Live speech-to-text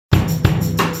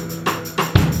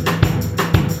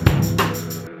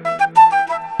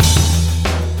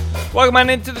Welcome on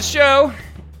into the show.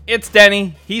 It's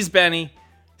Denny. He's Benny.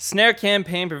 Snare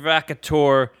campaign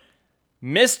provocateur.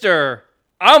 Mr.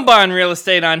 I'm buying real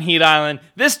estate on Heat Island.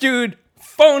 This dude,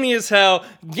 phony as hell.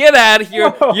 Get out of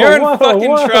here. You're in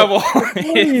fucking trouble. What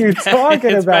are you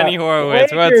talking it's about? Benny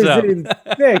Horowitz. What's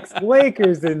up?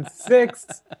 Lakers in six.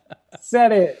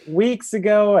 Said it weeks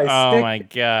ago. Oh my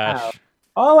gosh.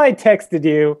 All I texted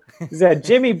you is that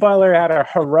Jimmy Butler had a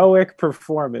heroic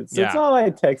performance. That's all I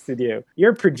texted you.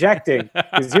 You're projecting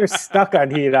because you're stuck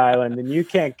on Heat Island and you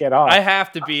can't get off. I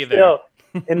have to be there.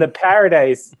 In the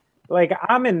paradise. Like,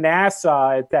 I'm in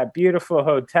Nassau at that beautiful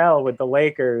hotel with the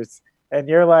Lakers, and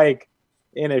you're like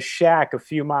in a shack a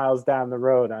few miles down the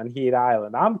road on Heat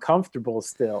Island. I'm comfortable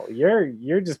still.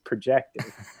 You're just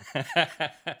projecting.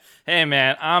 Hey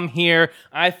man, I'm here.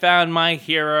 I found my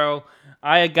hero.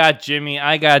 I got Jimmy.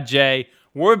 I got Jay.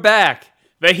 We're back.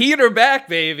 The Heat are back,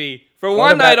 baby. For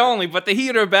one night only, but the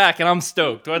Heat are back, and I'm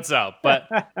stoked. What's up? But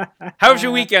how was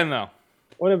your weekend, though?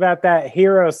 What about that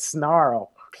hero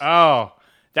snarl? Oh,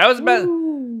 that was about.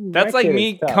 That's like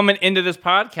me tough. coming into this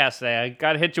podcast today. I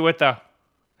got to hit you with the.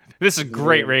 This is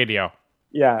great radio.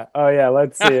 Yeah. Oh, yeah.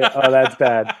 Let's see it. Oh, that's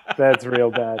bad. That's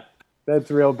real bad. That's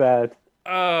real bad.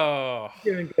 Oh.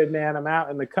 Doing good, man. I'm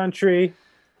out in the country.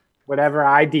 Whatever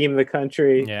I deem the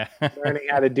country. Yeah. Learning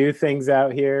how to do things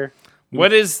out here.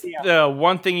 What is the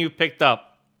one thing you picked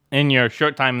up in your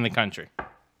short time in the country?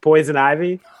 Poison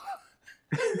ivy.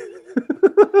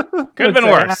 Could have been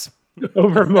worse.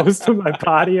 Over most of my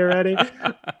body already.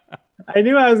 I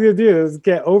knew what I was going to do is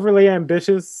get overly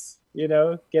ambitious, get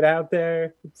out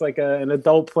there. It's like an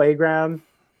adult playground.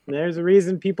 And there's a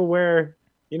reason people wear,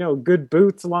 good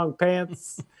boots, long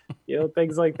pants,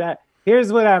 things like that.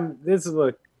 Here's what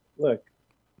look,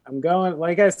 I'm going,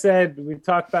 like I said, we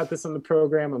talked about this on the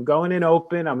program. I'm going in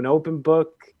open. I'm an open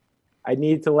book. I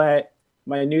need to let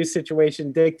my new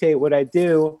situation dictate what I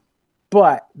do,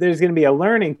 but there's going to be a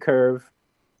learning curve.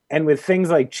 And with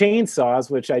things like chainsaws,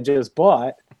 which I just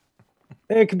bought,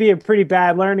 there could be a pretty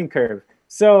bad learning curve.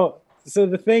 So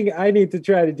the thing I need to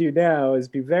try to do now is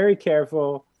be very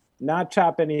careful, not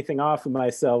chop anything off of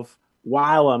myself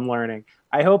while I'm learning.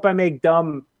 I hope I make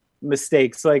dumb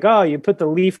mistakes like, oh, you put the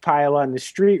leaf pile on the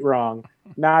street wrong.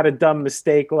 Not a dumb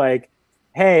mistake like,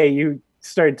 hey, you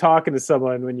started talking to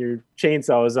someone when your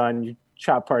chainsaw was on, you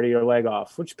chop part of your leg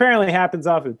off, which apparently happens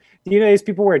often. Do you know these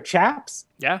people wear chaps?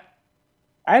 Yeah.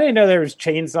 I didn't know there was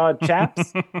chainsaw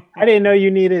chaps. I didn't know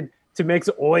you needed to mix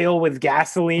oil with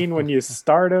gasoline when you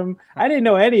start them. I didn't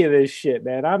know any of this shit,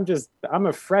 man. I'm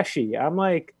a freshie. I'm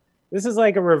like, this is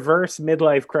like a reverse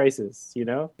midlife crisis,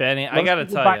 Benny, I got to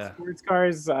tell you. Sports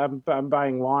cars, I'm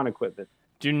buying lawn equipment.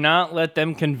 Do not let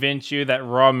them convince you that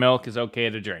raw milk is okay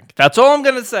to drink. That's all I'm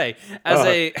gonna say.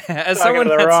 As someone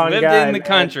that's lived in the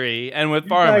country and with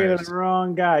farmers. You're talking to the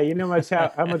wrong guy. You know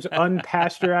how much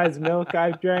unpasteurized milk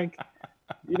I've drank?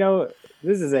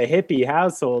 This is a hippie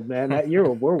household, man.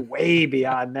 We're way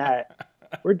beyond that.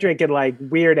 We're drinking like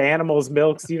weird animals'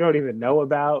 milks you don't even know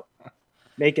about.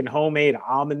 Making homemade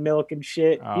almond milk and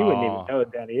shit. You wouldn't even know,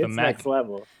 Denny. It's next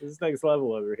level. This is next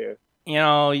level over here.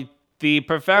 The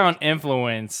profound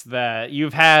influence that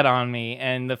you've had on me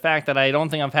and the fact that I don't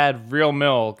think I've had real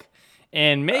milk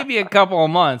in maybe a couple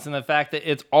of months, and the fact that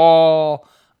it's all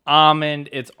almond,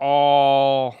 it's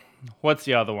all, what's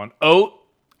the other one? Oat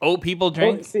people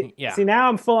drink? See, now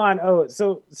I'm full on oat.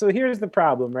 So here's the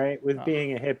problem, right, with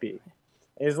being a hippie.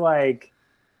 Is like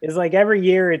every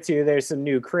year or two there's some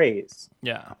new craze.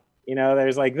 Yeah.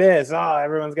 There's like this,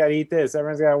 everyone's got to eat this,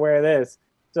 everyone's got to wear this.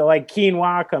 So like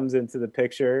quinoa comes into the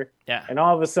picture. Yeah. And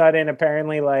all of a sudden,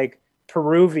 apparently like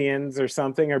Peruvians or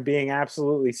something are being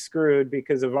absolutely screwed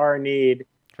because of our need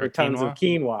for tons of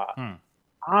quinoa.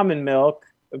 Almond milk,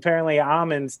 apparently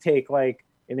almonds take like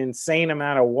an insane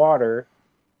amount of water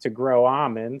to grow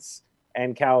almonds,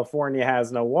 and California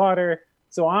has no water.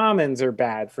 So almonds are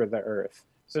bad for the earth.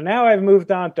 So now I've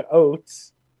moved on to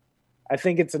oats. I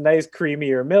think it's a nice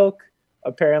creamier milk.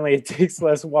 Apparently it takes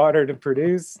less water to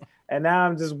produce. And now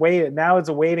I'm just waiting. Now it's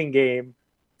a waiting game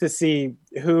to see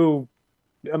who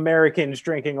Americans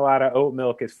drinking a lot of oat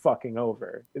milk is fucking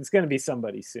over. It's going to be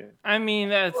somebody soon. I mean,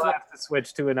 we'll have to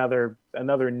switch to another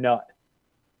nut.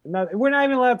 We're not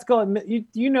even allowed to call it.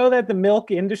 You know that the milk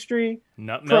industry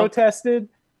protested,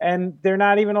 and they're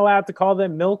not even allowed to call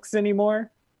them milks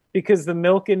anymore because the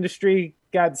milk industry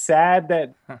got sad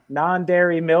that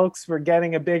non-dairy milks were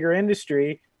getting a bigger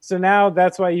industry. So now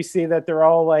that's why you see that they're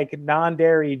all like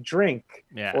non-dairy drink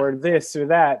or this or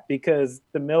that, because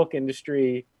the milk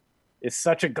industry is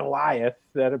such a Goliath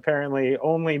that apparently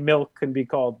only milk can be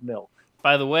called milk.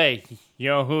 By the way, you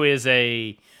know who is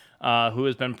a who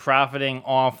has been profiting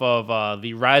off of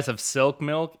the rise of Silk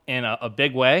Milk in a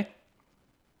big way?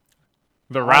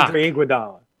 The Rock. Andre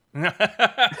Iguodala.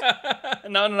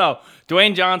 No.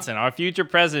 Dwayne Johnson, our future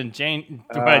president, Jane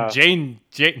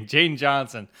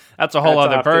Johnson. That's a whole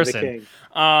other person.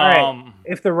 All right.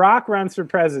 If The Rock runs for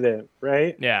president,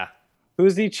 right? Yeah.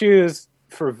 Who's he choose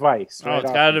for vice? Right,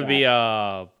 it's got to be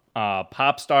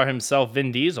pop star himself,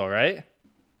 Vin Diesel, right?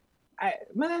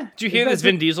 Did you hear this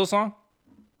Vin Diesel song?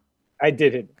 I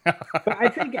didn't. But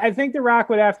I think The Rock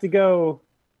would have to go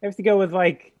with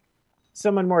like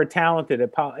someone more talented.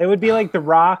 It would be like The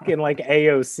Rock and like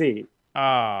AOC.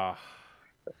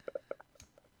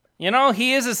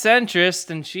 He is a centrist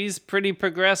and she's pretty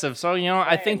progressive. So,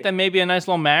 I think that may be a nice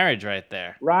little marriage right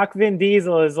there. Rock Vin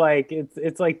Diesel is like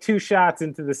it's like 2 shots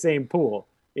into the same pool.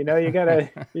 You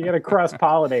gotta cross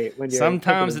pollinate when you're.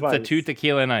 Sometimes it's a 2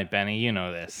 tequila night, Benny. You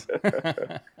know this.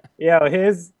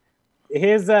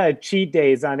 His cheat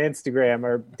days on Instagram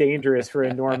are dangerous for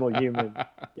a normal human.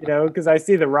 Because I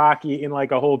see The Rock eating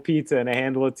like a whole pizza and a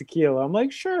handle of tequila. I'm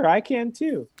like, sure, I can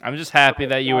too. I'm just happy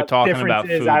that you were talking about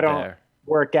food I don't there.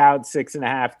 Work out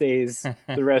 6.5 days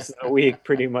the rest of the week,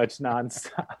 pretty much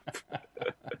nonstop.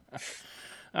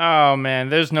 Oh man,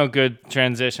 there's no good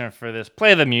transition for this.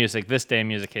 Play the music. This day in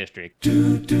music history.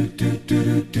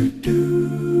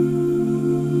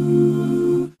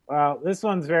 Well, this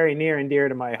one's very near and dear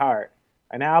to my heart.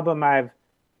 An album I've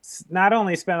not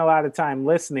only spent a lot of time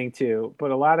listening to,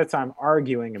 but a lot of time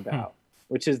arguing about,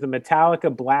 which is the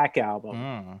Metallica Black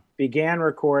Album. Began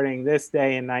recording this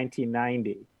day in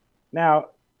 1990. Now,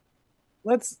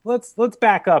 let's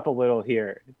back up a little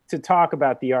here to talk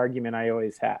about the argument I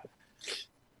always have.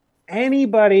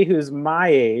 Anybody who's my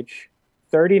age,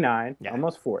 39,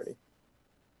 almost 40,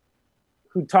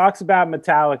 who talks about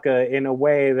Metallica in a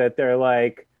way that they're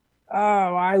like, oh,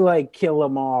 I like Kill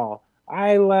 'Em All.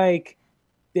 I like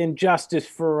Injustice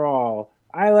for All.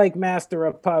 I like Master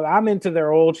of Puppets. I'm into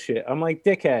their old shit. I'm like,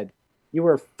 dickhead, you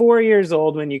were 4 years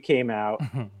old when you came out,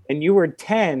 and you were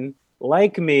 10,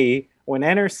 like me, when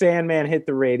Enter Sandman hit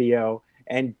the radio.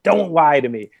 And don't lie to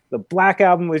me. The Black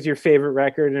Album was your favorite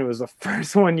record, and it was the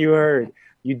first one you heard.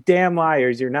 You damn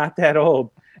liars. You're not that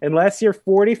old. Unless you're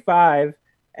 45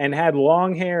 and had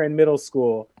long hair in middle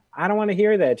school, I don't want to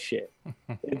hear that shit.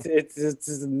 It's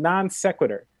a non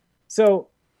sequitur. So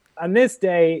on this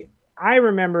day, I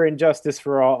remember Injustice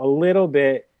for All a little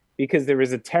bit because there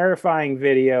was a terrifying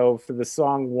video for the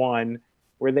song One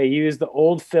where they used the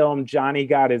old film Johnny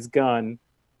Got His Gun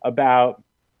about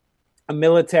a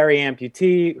military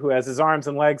amputee who has his arms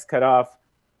and legs cut off,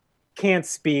 can't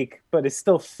speak, but is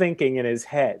still thinking in his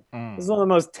head. This is one of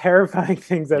the most terrifying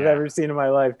things I've ever seen in my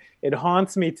life. It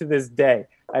haunts me to this day.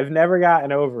 I've never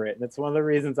gotten over it. And it's one of the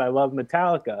reasons I love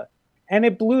Metallica. And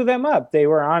it blew them up. They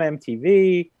were on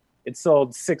MTV. It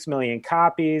sold 6 million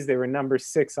copies. They were number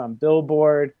 6 on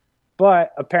Billboard.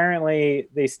 But apparently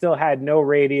they still had no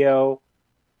radio.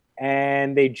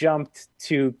 And they jumped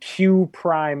to Q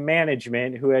Prime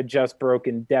Management, who had just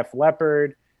broken Def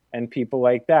Leppard and people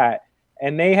like that.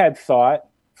 And they had thought,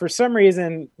 for some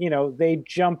reason, they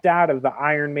jumped out of the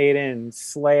Iron Maiden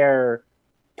Slayer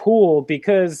pool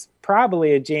because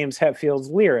probably of James Hetfield's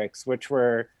lyrics, which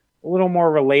were a little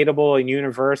more relatable and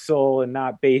universal and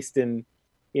not based in,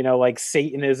 like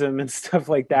Satanism and stuff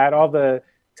like that. All the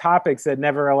topics that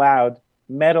never allowed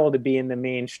metal to be in the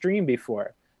mainstream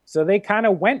before. So they kind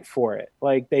of went for it.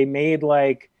 Like they made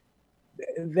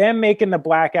them making the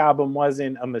Black Album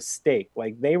wasn't a mistake.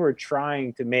 Like they were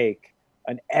trying to make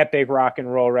an epic rock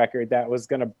and roll record that was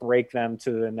going to break them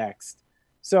to the next.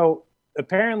 So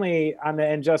apparently on the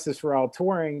Injustice for All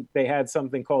touring, they had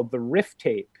something called the Riff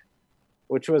Tape,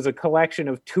 which was a collection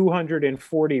of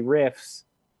 240 riffs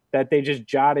that they just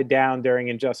jotted down during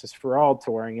Injustice for All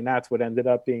touring. And that's what ended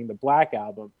up being the Black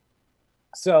Album.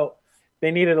 So they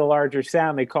needed a larger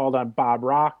sound. They called on Bob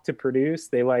Rock to produce.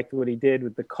 They liked what he did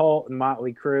with the Cult and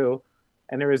Motley Crue.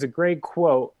 And there was a great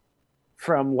quote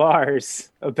from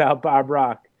Lars about Bob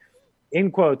Rock.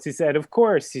 In quotes, he said, "Of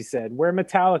course," he said, "we're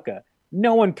Metallica.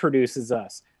 No one produces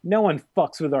us. No one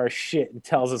fucks with our shit and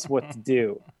tells us what to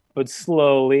do. But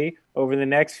slowly, over the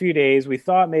next few days, we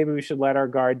thought maybe we should let our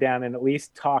guard down and at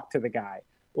least talk to the guy.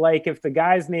 Like, if the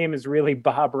guy's name is really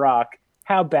Bob Rock,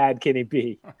 how bad can he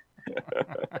be?"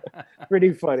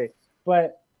 Pretty funny.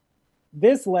 But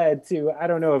this led to, I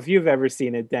don't know if you've ever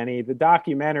seen it, Denny, the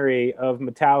documentary of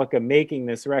Metallica making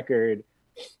this record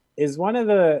is one of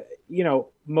the,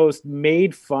 most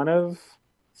made fun of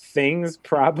things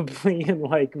probably in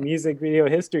like music video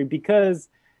history because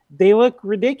they look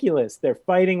ridiculous. They're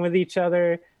fighting with each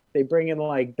other. They bring in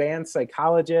like band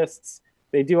psychologists.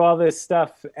 They do all this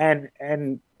stuff.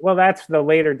 And well, that's the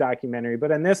later documentary.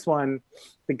 But in this one,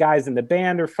 the guys in the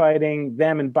band are fighting.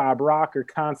 Them and Bob Rock are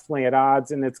constantly at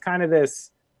odds, and it's kind of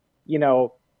this, you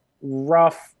know,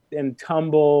 rough and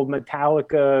tumble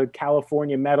Metallica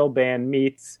California metal band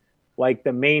meets like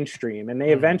the mainstream, and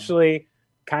they eventually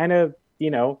kind of, you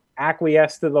know,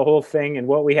 acquiesce to the whole thing. And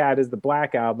what we had is the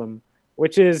Black Album,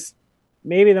 which is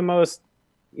maybe the most,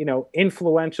 you know,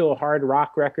 influential hard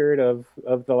rock record of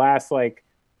the last like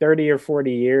 30 or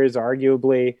 40 years,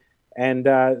 arguably, and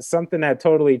something that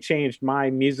totally changed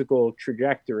my musical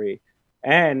trajectory.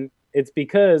 And it's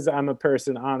because I'm a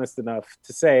person honest enough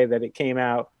to say that it came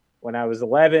out when I was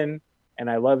 11, and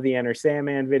I love the Enter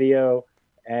Sandman video,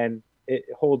 and it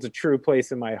holds a true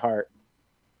place in my heart.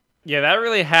 Yeah, that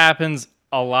really happens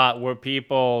a lot where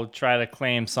people try to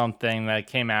claim something that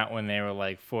came out when they were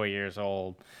like 4 years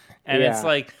old. And it's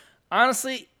like,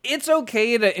 honestly, it's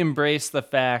okay to embrace the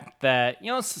fact that,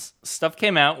 you know, stuff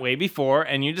came out way before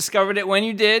and you discovered it when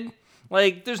you did.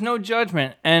 Like, there's no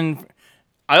judgment. And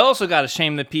I also got to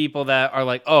shame the people that are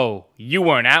like, oh, you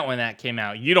weren't out when that came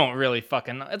out. You don't really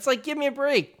fucking know. It's like, give me a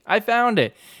break. I found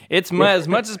it. It's as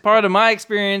much as part of my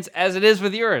experience as it is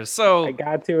with yours. So I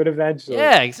got to it eventually.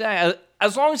 Yeah, exactly.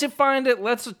 As long as you find it,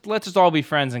 let's just all be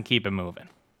friends and keep it moving.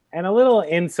 And a little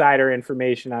insider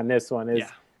information on this one is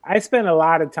I spent a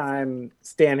lot of time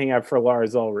standing up for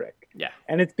Lars Ulrich. Yeah.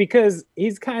 And it's because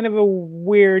he's kind of a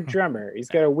weird drummer. He's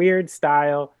got a weird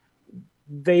style.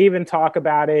 They even talk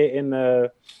about it in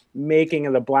the making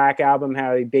of the Black Album,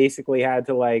 how he basically had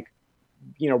to, like,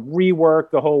 you know, rework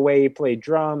the whole way he played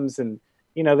drums. And,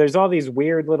 you know, there's all these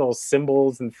weird little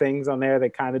symbols and things on there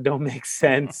that kind of don't make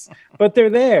sense, but they're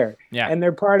there. Yeah. And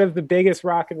they're part of the biggest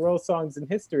rock and roll songs in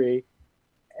history.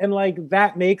 And like,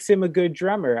 that makes him a good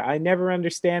drummer. I never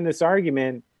understand this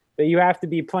argument that you have to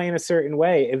be playing a certain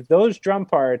way. If those drum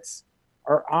parts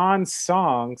are on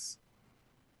songs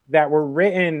that were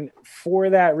written for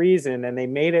that reason and they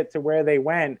made it to where they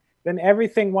went, then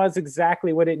everything was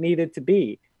exactly what it needed to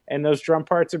be. And those drum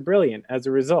parts are brilliant as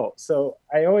a result. So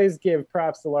I always give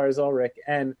props to Lars Ulrich.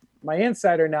 And my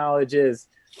insider knowledge is,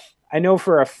 I know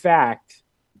for a fact,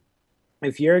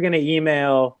 if you're going to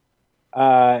email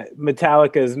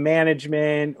Metallica's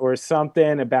management or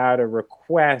something about a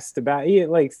request, about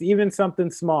like even something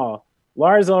small,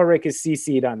 Lars Ulrich is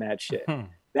CC'd on that shit.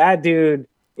 That dude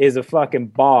is a fucking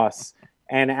boss.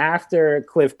 And after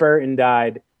Cliff Burton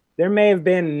died, there may have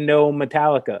been no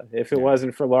Metallica if it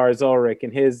wasn't for Lars Ulrich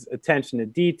and his attention to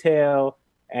detail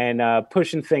and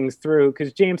pushing things through.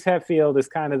 Because James Hetfield is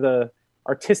kind of the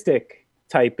artistic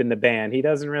type in the band. He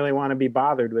doesn't really want to be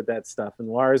bothered with that stuff. And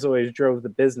Lars always drove the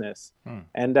business.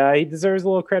 And he deserves a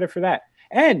little credit for that.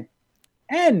 And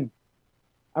I'm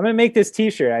going to make this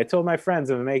t-shirt. I told my friends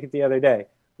I'm going to make it the other day.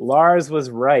 Lars was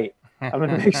right. I'm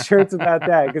going to make shirts about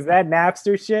that, because that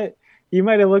Napster shit, he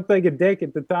might have looked like a dick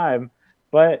at the time,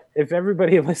 but if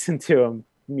everybody listened to him,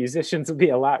 musicians would be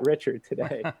a lot richer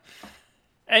today.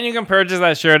 And you can purchase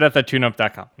that shirt at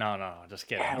thetuneup.com. No, just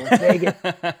kidding. Yeah, let's make it.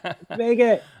 Let's make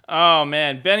it. Oh,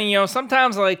 man. Benny, you know,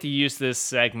 sometimes I like to use this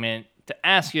segment to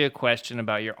ask you a question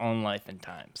about your own life and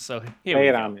times. So here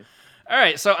we go. On me. All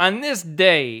right, so on this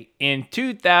day in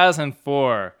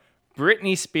 2004,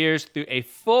 Britney Spears threw a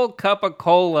full cup of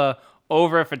cola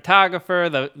over a photographer.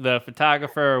 The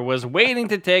photographer was waiting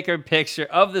to take her picture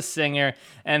of the singer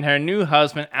and her new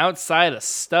husband outside a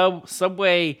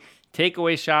Subway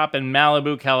takeaway shop in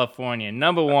Malibu, California.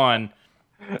 Number one,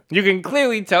 you can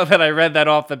clearly tell that I read that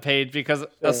off the page, because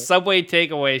a Subway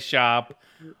takeaway shop.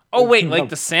 Oh, wait, like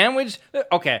the sandwich?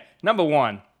 Okay, number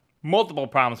one. Multiple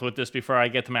problems with this before I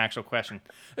get to my actual question.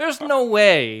 There's no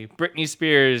way Britney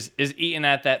Spears is eating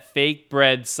at that fake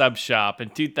bread sub shop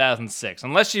in 2006,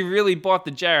 unless she really bought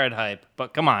the Jared hype.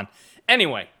 But come on.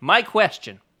 Anyway, my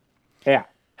question. Yeah.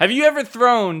 Have you ever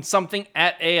thrown something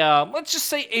at a, let's just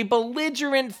say a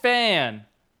belligerent fan,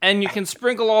 and you can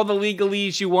sprinkle all the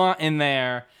legalese you want in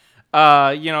there,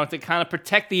 you know, to kind of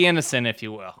protect the innocent, if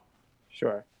you will?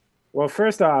 Sure. Well,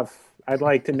 first off, I'd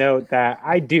like to note that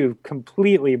I do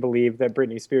completely believe that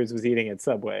Britney Spears was eating at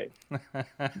Subway. You know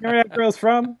where that girl's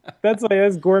from? That's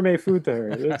gourmet food to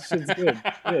her. That shit's good.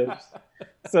 It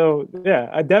is. So, yeah,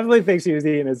 I definitely think she was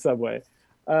eating at Subway.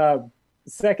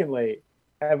 Secondly,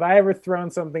 have I ever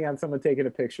thrown something on someone taking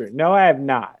a picture? No, I have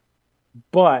not.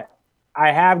 But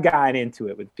I have gotten into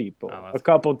it with people a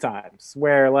couple times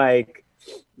where, like,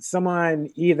 someone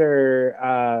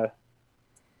either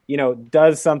you know,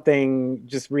 does something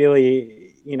just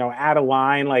really, you know, out of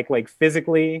line, like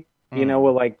physically, you know,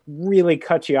 will like really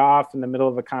cut you off in the middle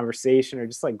of a conversation, or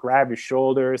just like grab your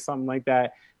shoulder or something like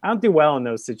that. I don't do well in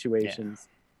those situations.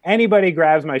 anybody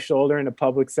grabs my shoulder in a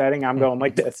public setting, I'm going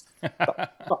like this.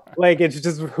 Like, it's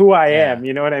just who I am.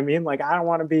 You know what I mean? Like, I don't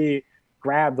want to be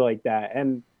grabbed like that.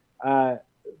 And,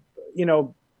 you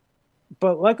know,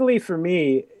 but luckily for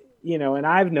me, you know, and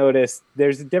I've noticed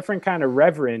there's a different kind of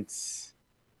reverence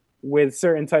with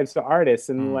certain types of artists.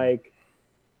 And like,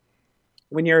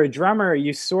 when you're a drummer,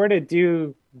 you sort of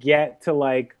do get to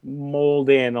like mold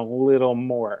in a little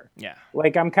more. Yeah.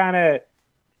 Like, I'm kind of,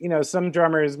 you know, some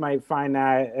drummers might find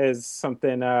that as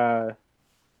something they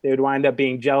would wind up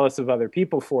being jealous of other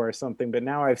people for or something. But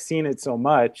now I've seen it so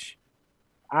much,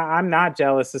 I'm not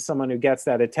jealous of someone who gets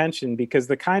that attention, because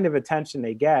the kind of attention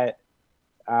they get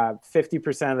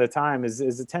 50% of the time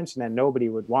is attention that nobody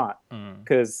would want,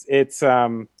 because it's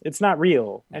not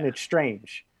real and it's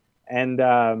strange. And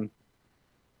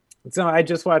so I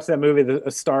just watched that movie,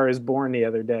 A Star Is Born, the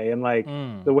other day, and like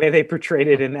the way they portrayed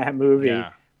it in that movie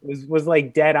was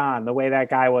like dead on. The way that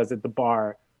guy was at the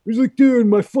bar, he's like, dude,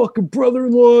 my fucking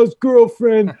brother-in-law's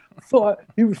girlfriend thought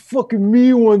he was fucking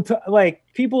me one time. Like,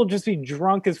 people just be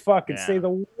drunk as fuck and say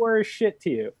the worst shit to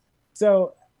you.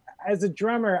 So as a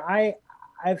drummer,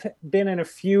 I've been in a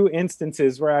few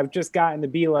instances where I've just gotten to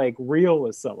be like real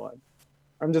with someone.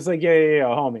 I'm just like, yeah,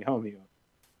 homie.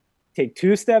 Take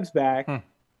 2 steps back.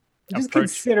 Just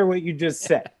consider what you just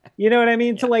said. You know what I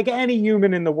mean? To like any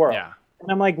human in the world. Yeah.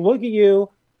 And I'm like, look at you,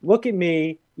 look at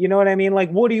me. You know what I mean? Like,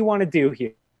 what do you want to do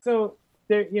here? So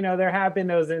there, you know, there have been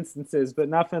those instances, but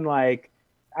nothing like,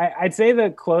 I'd say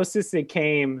the closest it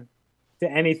came to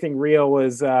anything real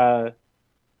was a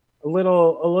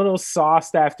little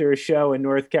sauced after a show in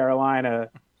North Carolina,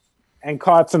 and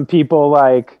caught some people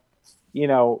like, you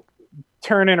know,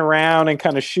 turning around and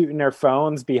kind of shooting their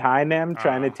phones behind them,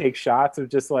 trying to take shots of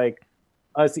just like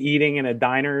us eating in a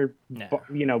diner,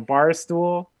 you know, bar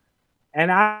stool.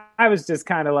 And I was just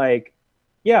kind of like,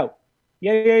 yo,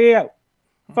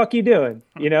 fuck you doing?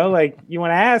 You know, like, you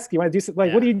want to ask, you want to do something,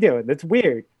 like, what are you doing? That's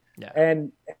weird. Yeah.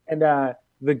 And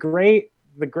the great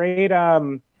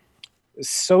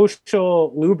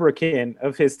social lubricant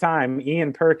of his time,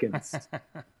 Ian Perkins,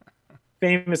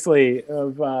 famously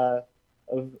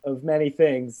of many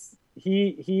things,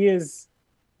 he is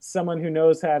someone who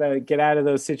knows how to get out of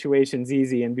those situations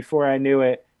easy. And before I knew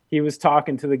it, he was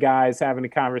talking to the guys, having a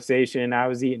conversation. I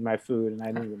was eating my food, and I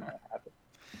didn't even know what happened.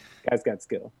 Guy's got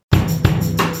skill.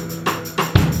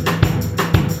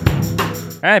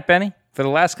 All right, Benny. For the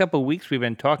last couple of weeks, we've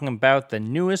been talking about the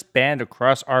newest band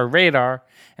across our radar,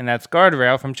 and that's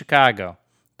Guardrail from Chicago.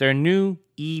 Their new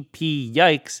EP,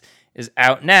 Yikes, is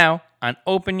out now on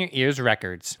Open Your Ears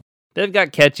Records. They've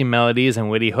got catchy melodies and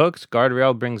witty hooks.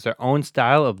 Guardrail brings their own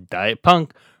style of diet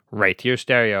punk right to your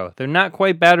stereo. They're not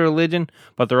quite Bad Religion,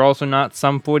 but they're also not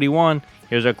Sum 41.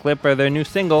 Here's a clip of their new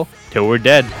single, Till We're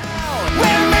Dead.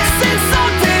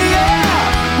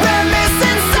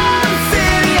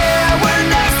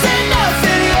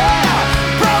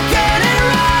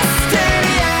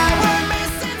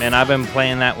 And I've been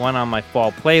playing that one on my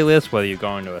fall playlist, whether you're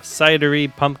going to a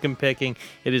cidery, pumpkin picking.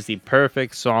 It is the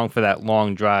perfect song for that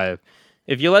long drive.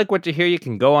 If you like what you hear, you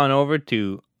can go on over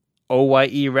to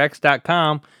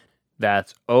OYERecs.com.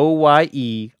 That's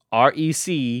OYERECS.com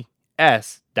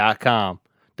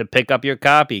to pick up your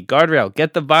copy. Guardrail,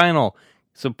 get the vinyl.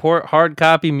 Support hard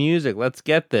copy music. Let's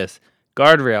get this.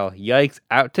 Guardrail, Yikes,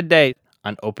 out today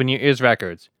on Open Your Ears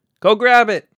Records. Go grab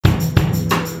it.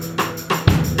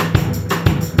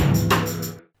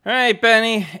 All right,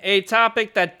 Benny, a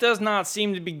topic that does not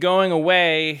seem to be going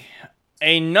away.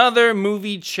 Another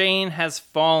movie chain has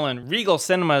fallen. Regal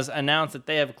Cinemas announced that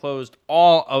they have closed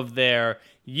all of their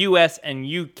US and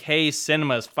UK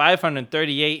cinemas,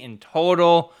 538 in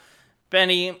total.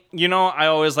 Benny, you know, I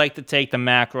always like to take the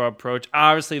macro approach.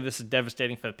 Obviously, this is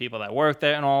devastating for the people that work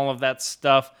there and all of that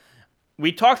stuff.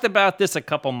 We talked about this a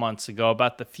couple months ago,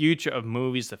 about the future of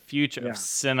movies, the future of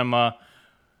cinema.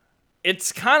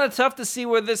 It's kind of tough to see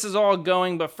where this is all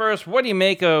going, but first, what do you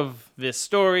make of this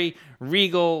story?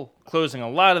 Regal closing a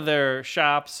lot of their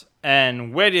shops,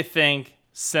 and where do you think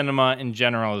cinema in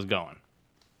general is going?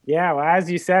 Yeah, well,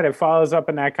 as you said, it follows up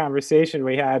in that conversation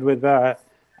we had with Alan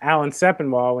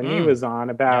Sepinwall when he was on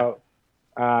about,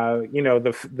 you know,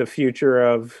 the future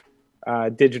of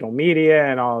digital media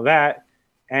and all of that.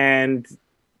 And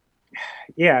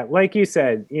yeah, like you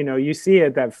said, you know, you see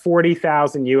it that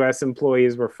 40,000 U.S.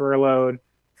 employees were furloughed,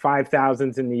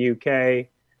 5,000 in the U.K.,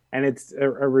 and it's a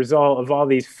result of all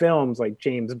these films like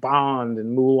James Bond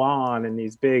and Mulan and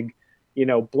these big, you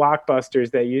know,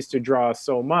 blockbusters that used to draw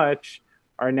so much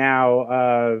are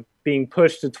now being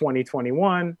pushed to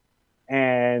 2021.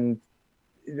 And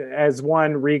as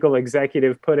one Regal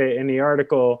executive put it in the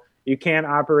article, You can't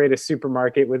operate a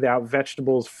supermarket without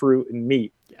vegetables, fruit, and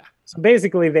meat. Yeah. So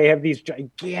basically, they have these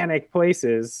gigantic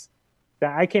places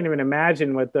that I can't even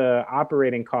imagine what the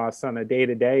operating costs on a day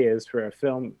to day is for a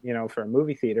film, for a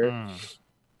movie theater,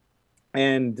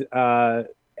 and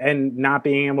not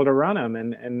being able to run them,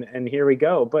 and here we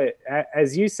go. But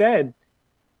as you said,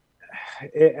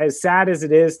 as sad as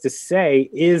it is to say,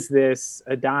 is this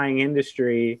a dying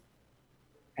industry?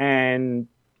 And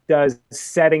does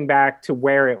setting back to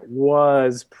where it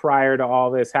was prior to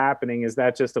all this happening, is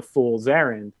that just a fool's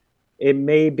errand? It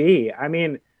may be. I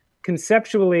mean,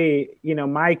 conceptually,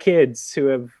 my kids who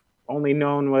have only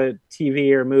known what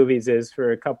TV or movies is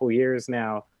for a couple years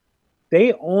now,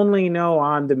 they only know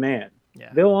on demand. Yeah.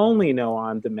 They'll only know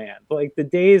on demand. Like the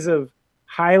days of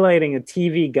highlighting a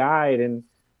TV guide and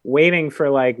waiting for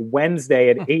like Wednesday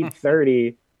at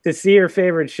 8:30 to see your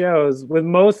favorite shows, with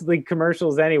mostly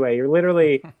commercials anyway. You're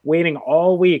literally waiting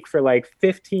all week for like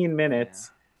 15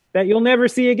 minutes that you'll never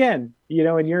see again,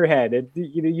 in your head.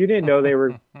 You didn't know they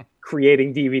were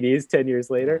creating DVDs 10 years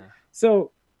later. Yeah.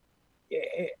 So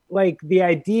like the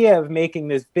idea of making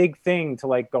this big thing to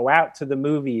like go out to the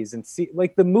movies and see,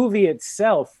 like the movie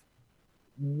itself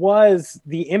was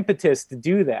the impetus to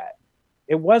do that.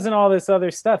 It wasn't all this other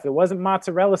stuff. It wasn't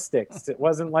mozzarella sticks. It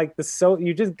wasn't like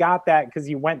you just got that because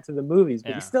you went to the movies,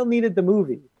 but you still needed the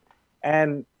movie.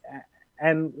 And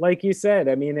like you said,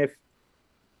 I mean,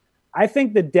 I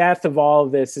think the death of all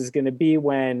of this is going to be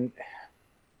when,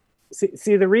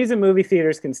 see, the reason movie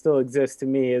theaters can still exist to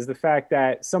me is the fact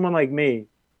that someone like me,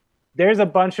 there's a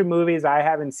bunch of movies I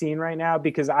haven't seen right now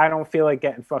because I don't feel like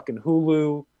getting fucking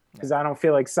Hulu, because I don't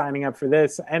feel like signing up for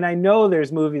this. And I know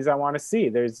there's movies I want to see.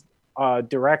 There's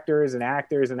directors and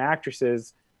actors and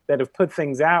actresses that have put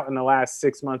things out in the last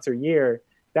 6 months or year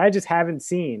that I just haven't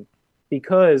seen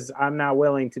because I'm not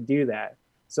willing to do that.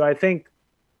 So I think,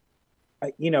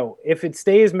 if it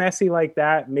stays messy like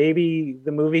that, maybe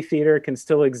the movie theater can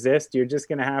still exist. You're just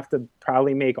going to have to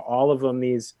probably make all of them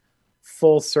these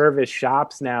full service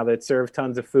shops now that serve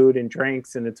tons of food and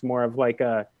drinks. And it's more of like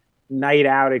a night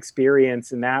out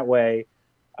experience in that way.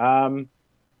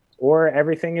 Or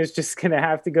everything is just going to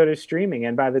have to go to streaming.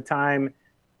 And by the time,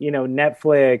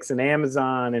 Netflix and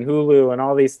Amazon and Hulu and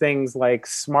all these things like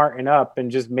smarten up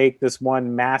and just make this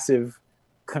one massive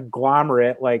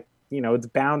conglomerate, like, it's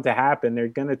bound to happen. They're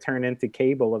going to turn into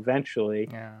cable eventually.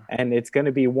 Yeah. And it's going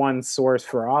to be one source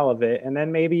for all of it. And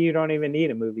then maybe you don't even need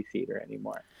a movie theater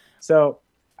anymore. So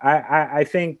I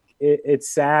think it's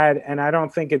sad, and I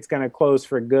don't think it's going to close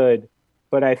for good.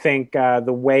 But I think the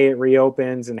way it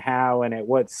reopens and how and at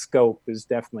what scope is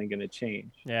definitely going to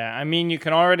change. Yeah, I mean, you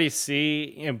can already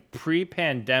see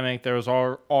pre-pandemic, there was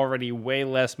already way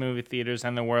less movie theaters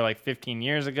than there were like 15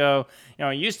 years ago.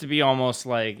 It used to be almost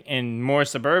like in more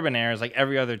suburban areas, like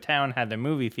every other town had their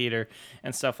movie theater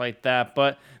and stuff like that.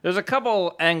 But there's a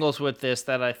couple angles with this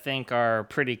that I think are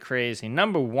pretty crazy.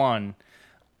 Number one,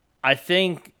 I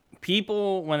think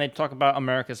people, when they talk about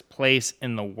America's place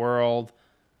in the world,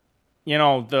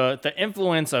 the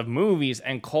influence of movies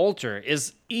and culture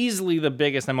is easily the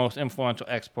biggest and most influential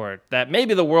export that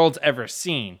maybe the world's ever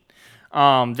seen.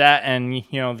 That and,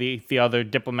 the other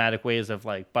diplomatic ways of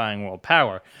like buying world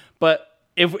power. But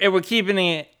if we're keeping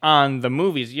it on the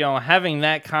movies, having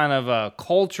that kind of a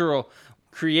cultural,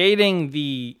 creating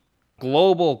the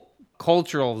global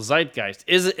cultural zeitgeist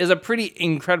is a pretty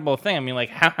incredible thing. I mean, like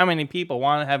how many people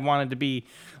have wanted to be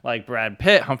like Brad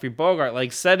Pitt, Humphrey Bogart,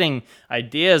 like setting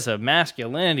ideas of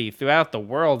masculinity throughout the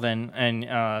world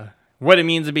and what it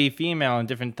means to be female and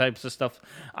different types of stuff.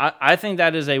 I think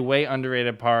that is a way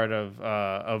underrated part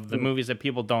of the movies that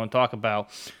people don't talk about.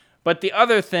 But the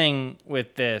other thing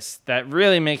with this that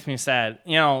really makes me sad,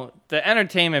 the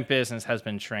entertainment business has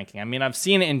been shrinking. I mean, I've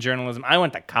seen it in journalism. I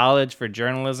went to college for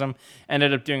journalism,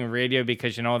 ended up doing radio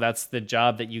because, that's the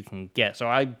job that you can get. So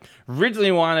I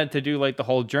originally wanted to do like the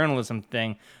whole journalism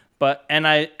thing. But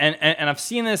I've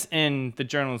seen this in the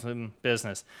journalism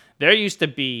business. There used to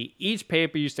be, each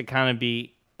paper used to kind of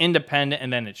be independent,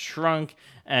 and then it shrunk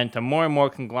and to more and more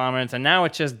conglomerates, and now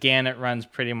it's just Gannett runs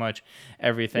pretty much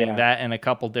everything, that and a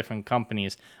couple different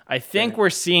companies. I think we're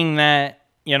seeing that,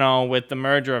 with the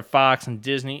merger of Fox and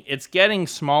Disney. It's getting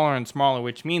smaller and smaller,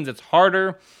 which means it's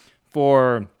harder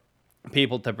for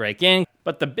people to break in.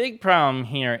 But the big problem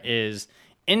here is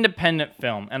independent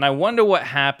film, and I wonder what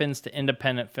happens to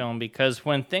independent film, because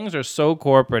when things are so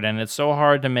corporate and it's so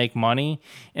hard to make money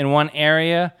in one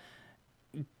area,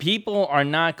 people are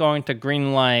not going to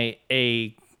greenlight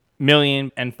a $1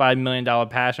 million and $5 million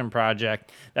passion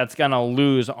project that's going to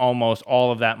lose almost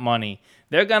all of that money.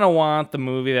 they're going to want the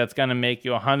movie that's going to make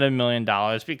you $100 million,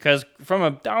 because from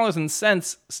a dollars and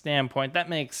cents standpoint, that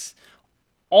makes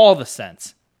all the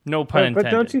sense. No pun intended. But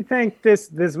don't you think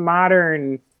this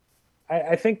modern,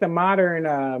 I think the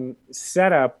modern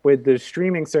setup with the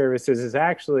streaming services has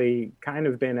actually kind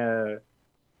of been a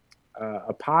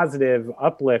positive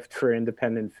uplift for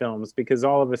independent films, because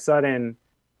all of a sudden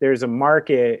there's a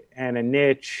market and a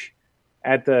niche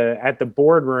at the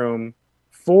boardroom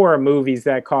for movies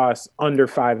that cost under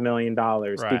 $5 million,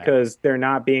 because they're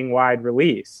not being wide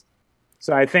released.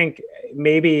 So I think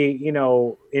maybe,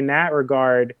 in that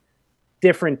regard,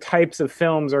 different types of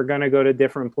films are going to go to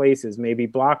different places. Maybe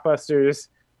blockbusters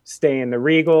stay in the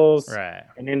Regals,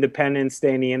 and independents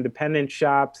stay in the independent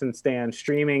shops and stay on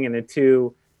streaming, and the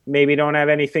two maybe don't have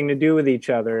anything to do with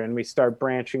each other, and we start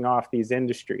branching off these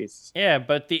industries. Yeah,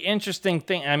 but the interesting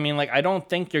thing, I don't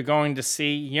think you're going to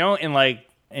see,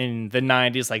 in the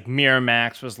 90s, like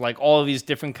Miramax was like all of these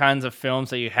different kinds of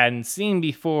films that you hadn't seen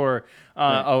before,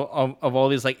 of all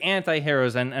these like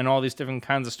anti-heroes and all these different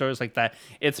kinds of stories like that.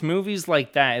 It's movies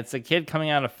like that. It's a kid coming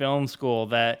out of film school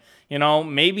that,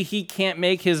 maybe he can't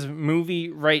make his movie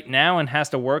right now and has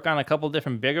to work on a couple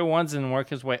different bigger ones and work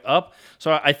his way up.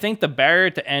 So I think the barrier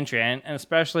to entry, and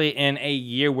especially in a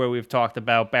year where we've talked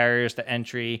about barriers to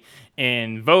entry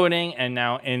in voting and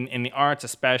now in the arts,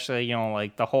 especially,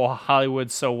 like the whole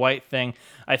Hollywood so white thing,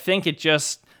 I think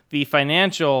the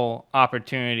financial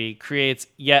opportunity creates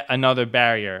yet another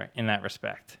barrier in that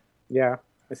respect. Yeah,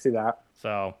 I see that.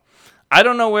 So I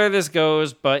don't know where this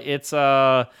goes, but it's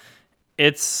tough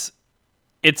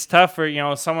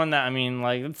for, someone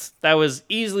that, that was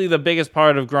easily the biggest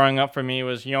part of growing up for me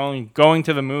was, going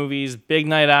to the movies, big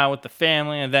night out with the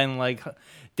family, and then like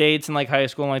dates in like high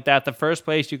school and like that. The first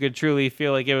place you could truly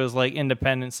feel like it was like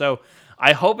independent. So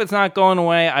I hope it's not going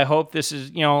away. I hope this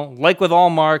is, like with all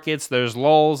markets, there's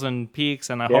lulls and peaks,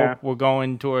 and I hope we're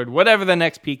going toward whatever the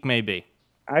next peak may be.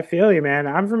 I feel you, man.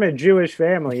 I'm from a Jewish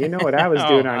family. You know what I was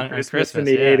doing on Christmas in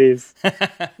the 80s.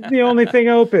 It's the only thing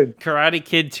open. Karate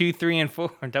Kid 2, 3, and 4.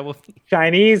 Double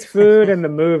Chinese food and the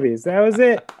movies. That was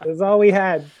it. That's all we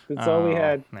had. That's all we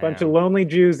had. A bunch of lonely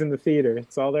Jews in the theater.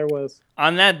 That's all there was.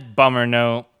 On that bummer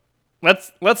note,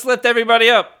 let's lift everybody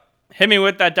up. Hit me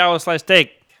with that dollar slice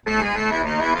steak.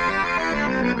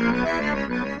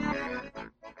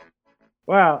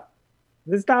 Well,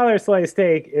 this dollar slice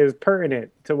steak is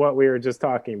pertinent to what we were just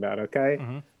talking about, okay?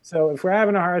 Mm-hmm. So if we're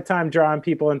having a hard time drawing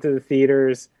people into the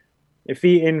theaters, if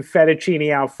eating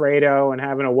fettuccine Alfredo and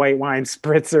having a white wine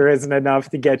spritzer isn't enough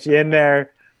to get you in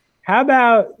there, how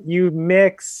about you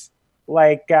mix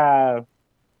like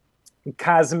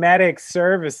cosmetic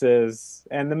services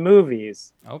and the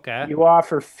movies? Okay. You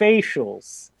offer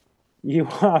facials. You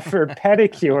offer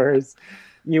pedicures.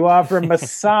 You offer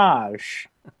massage.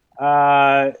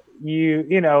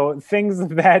 You know, things of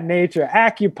that nature,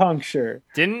 acupuncture.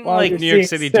 Didn't like New York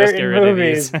City just get rid of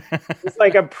these? It's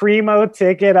like a primo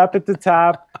ticket up at the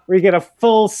top where you get a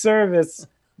full service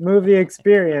movie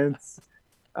experience.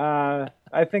 I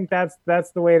think that's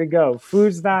the way to go.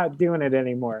 Food's not doing it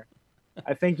anymore.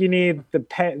 I think you need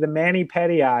the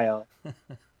mani-pedi aisle.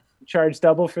 Charge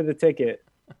double for the ticket.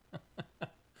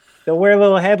 They'll wear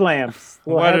little headlamps.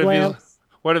 What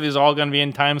are these all going to be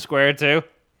in Times Square too?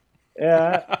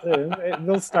 Yeah,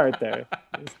 they'll start there.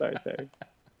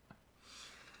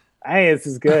 Hey, this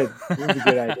is good. This is a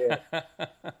good idea.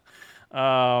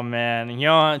 Oh man, you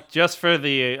know, just for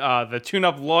the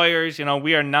tune-up lawyers, you know,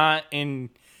 we are not in.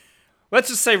 Let's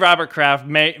just say Robert Kraft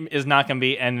is not going to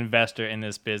be an investor in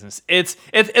this business. It's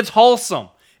wholesome.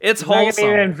 He's wholesome. Not going to be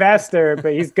an investor,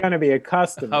 but he's going to be a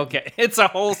customer. Okay, it's a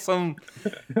wholesome.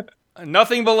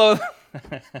 Nothing below.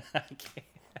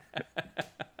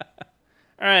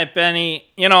 All right, Benny,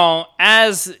 you know,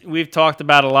 as we've talked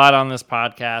about a lot on this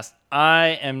podcast,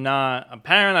 I am not a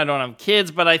parent. I don't have kids,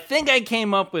 but I think I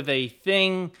came up with a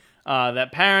thing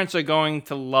that parents are going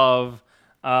to love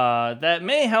that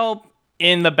may help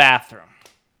in the bathroom.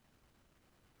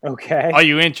 Okay. Are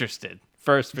you interested?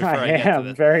 First, before I get to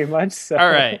this. Very much so. All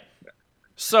right.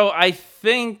 So I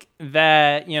think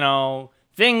that, you know,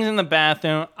 things in the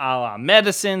bathroom, a la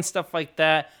medicine, stuff like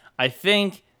that, I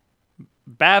think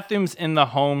bathrooms in the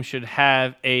home should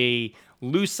have a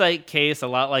Lucite case, a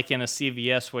lot like in a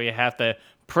CVS, where you have to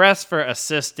press for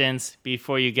assistance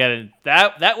before you get it.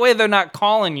 That way they're not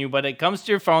calling you, but it comes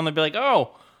to your phone. They'll be like,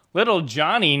 oh, little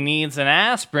Johnny needs an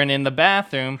aspirin in the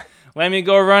bathroom. Let me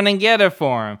go run and get it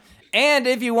for him. And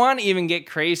if you want to even get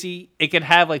crazy, it could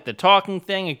have like the talking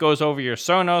thing. It goes over your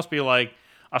Sonos, be like,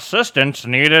 assistance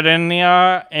needed in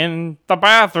the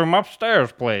bathroom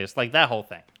upstairs, please. Like that whole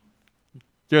thing.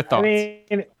 Your thoughts? I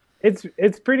mean,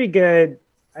 it's pretty good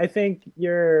I think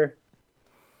your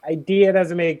idea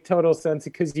doesn't make total sense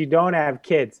because you don't have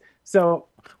kids. So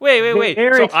Wait.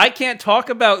 they're So I can't talk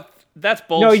about that's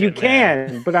no, you bullshit, man.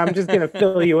 can, but I'm just gonna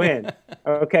fill you in.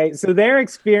 Okay, so their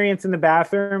experience in the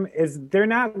bathroom is they're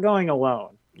not going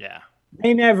alone. Yeah.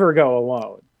 They never go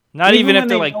alone. Not even if when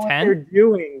they're they like know what 10? they're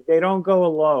doing, they don't go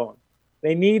alone.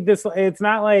 They need this. It's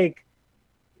not like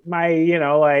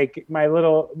like my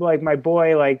little, like my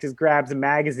boy, like just grabs a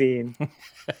magazine.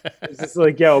 It's just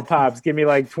like, yo, pops, give me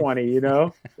like 20,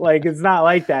 like it's not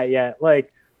like that yet.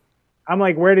 Like, I'm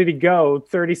like, where did he go?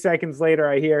 30 seconds later,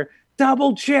 I hear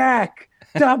double check,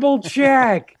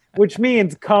 which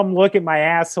means come look at my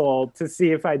asshole to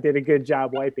see if I did a good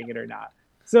job wiping it or not.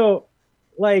 So,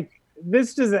 like,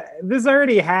 this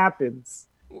already happens.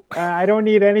 I don't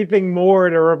need anything more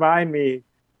to remind me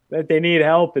that they need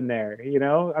help in there.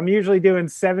 I'm usually doing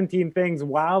 17 things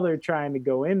while they're trying to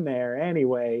go in there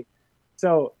anyway.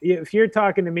 So if you're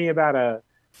talking to me about a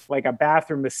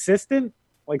bathroom assistant,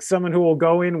 like someone who will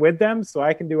go in with them so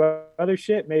I can do other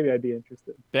shit, maybe I'd be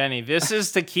interested. Benny, this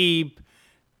is to keep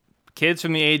kids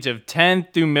from the age of 10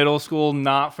 through middle school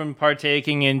not from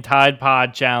partaking in Tide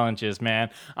Pod challenges, man.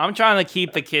 I'm trying to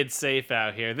keep the kids safe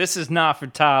out here. This is not for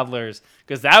toddlers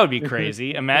because that would be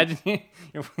crazy. Imagine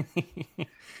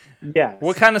Yes.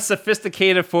 What kind of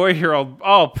sophisticated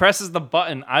 4-year-old, presses the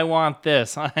button, I want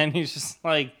this. And he's just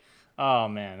like, oh,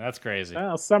 man, that's crazy.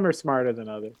 Well, some are smarter than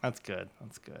others. That's good.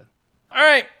 All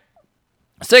right.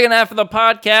 Second half of the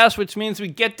podcast, which means we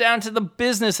get down to the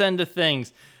business end of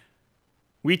things.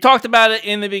 We talked about it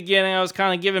in the beginning. I was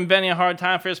kind of giving Benny a hard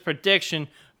time for his prediction.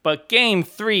 But Game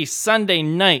 3, Sunday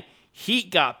night,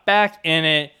 Heat got back in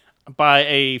it by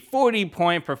a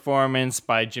 40-point performance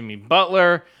by Jimmy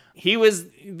Butler. He was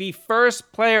the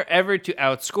first player ever to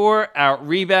outscore,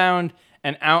 out-rebound,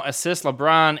 and out-assist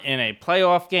LeBron in a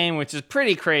playoff game, which is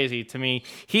pretty crazy to me.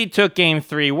 He took Game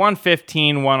 3,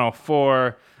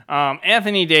 115-104.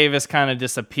 Anthony Davis kind of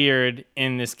disappeared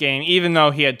in this game, even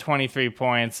though he had 23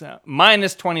 points,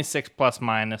 minus 26 plus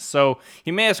minus. So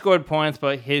he may have scored points,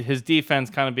 but his defense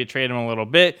kind of betrayed him a little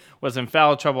bit, was in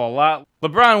foul trouble a lot.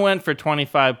 LeBron went for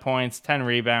 25 points, 10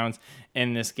 rebounds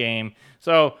in this game.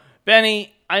 So,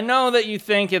 Benny, I know that you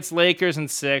think it's Lakers in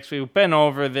 6. We've been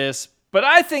over this, but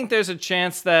I think there's a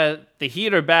chance that the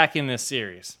Heat are back in this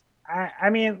series. I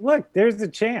mean, look, there's a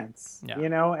chance,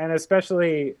 and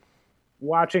especially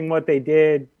watching what they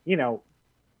did,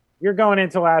 you're going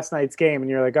into last night's game and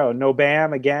you're like, oh, no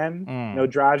Bam again, no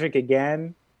Dragic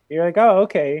again. You're like, oh,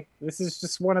 okay, this is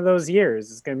just one of those years.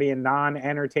 It's going to be a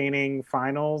non-entertaining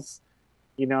finals,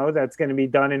 that's going to be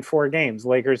done in 4 games.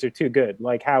 Lakers are too good.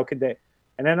 Like, how could they?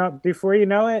 And then before you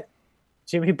know it,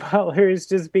 Jimmy Butler is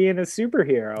just being a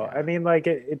superhero. I mean, like,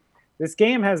 this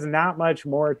game has not much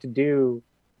more to do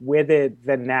with it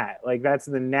than that. Like, that's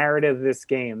the narrative of this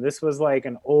game. This was like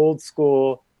an old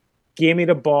school, give me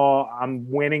the ball, I'm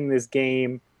winning this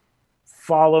game,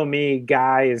 follow me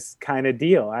guys kind of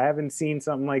deal. I haven't seen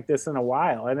something like this in a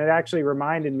while. And it actually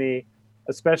reminded me,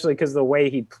 especially because the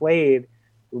way he played,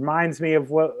 reminds me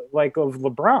of of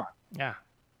LeBron. Yeah.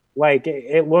 Like,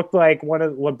 it looked like one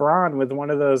of LeBron with one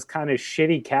of those kind of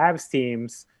shitty Cavs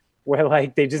teams where,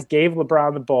 like, they just gave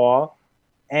LeBron the ball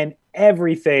and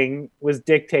everything was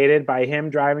dictated by him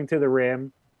driving to the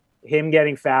rim, him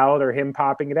getting fouled, or him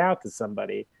popping it out to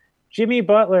somebody. Jimmy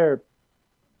Butler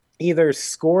either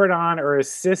scored on or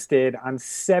assisted on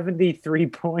 73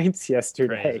 points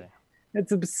yesterday. Crazy.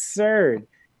 It's absurd.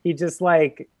 He just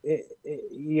 40,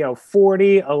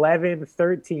 11,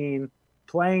 13,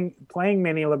 playing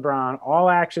mini LeBron, all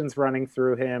actions running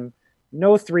through him,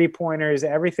 no 3-pointers,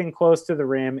 everything close to the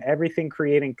rim, everything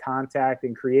creating contact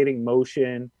and creating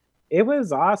motion. It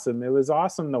was awesome. It was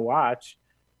awesome to watch.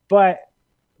 But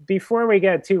before we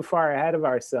get too far ahead of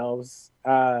ourselves,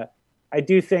 I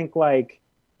do think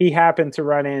he happened to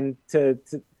run into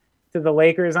the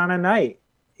Lakers on a night.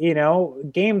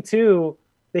 Game 2,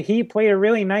 the Heat played a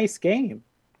really nice game.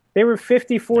 They were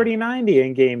 50, 40, 90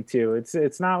 in game 2.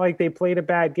 It's not like they played a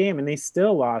bad game, and they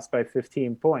still lost by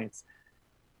 15 points.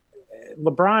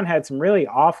 LeBron had some really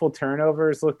awful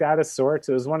turnovers, looked out of sorts.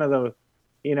 It was one of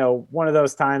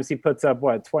those times he puts up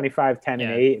 25, 10,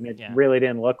 and 8, and it really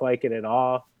didn't look like it at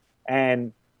all.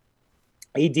 And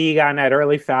AD got in that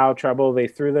early foul trouble. They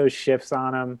threw those shifts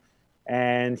on him,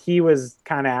 and he was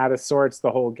kind of out of sorts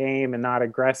the whole game and not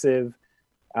aggressive.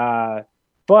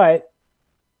 But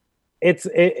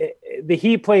the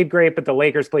Heat played great, but the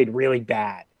Lakers played really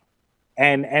bad.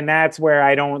 And that's where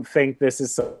I don't think this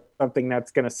is something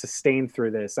that's going to sustain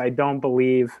through this. I don't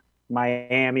believe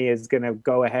Miami is going to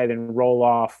go ahead and roll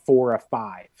off 4 or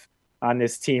 5. on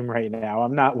this team right now.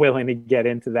 I'm not willing to get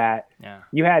into that. Yeah.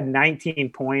 You had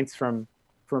 19 points from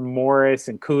Morris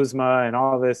and Kuzma and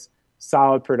all this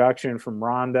solid production from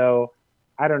Rondo.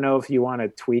 I don't know if you want to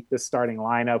tweak the starting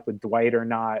lineup with Dwight or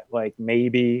not. Like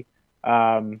maybe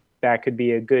that could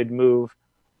be a good move.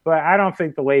 But I don't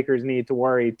think the Lakers need to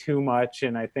worry too much,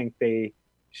 and I think they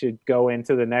should go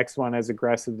into the next one as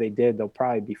aggressive they did. They'll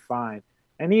probably be fine.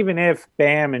 And even if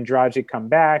Bam and Dragic come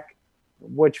back,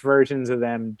 which versions of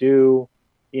them do,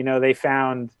 they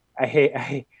found I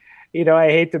hate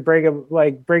to bring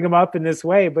them up in this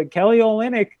way, but Kelly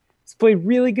Olynyk has played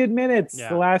really good minutes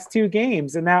the last 2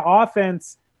 games, and that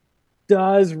offense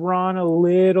does run a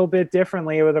little bit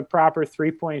differently with a proper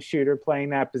 3-point shooter playing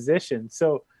that position.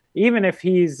 So even if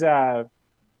if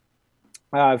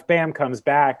Bam comes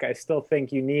back, I still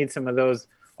think you need some of those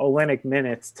Olynyk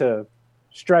minutes to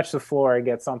stretch the floor and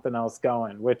get something else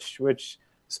going, which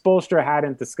Spoelstra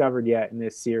hadn't discovered yet in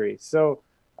this series. So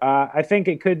I think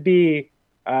it could be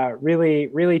really,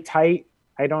 really tight.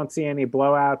 I don't see any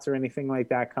blowouts or anything like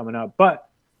that coming up. But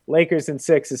Lakers in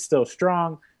 6 is still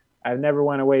strong. I've never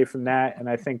went away from that, and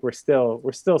I think we're still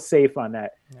safe on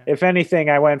that. Yeah. If anything,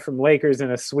 I went from Lakers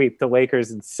in a sweep to Lakers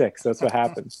in 6. That's what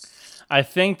happens. I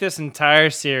think this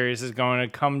entire series is going to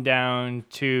come down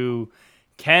to,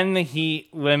 can the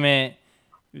Heat limit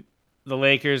the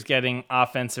Lakers getting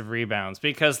offensive rebounds?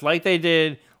 Because like they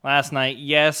did last night,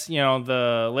 yes,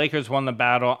 the Lakers won the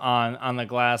battle on the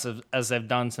glass as they've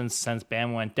done since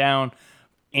Bam went down.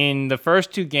 In the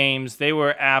first 2 games, they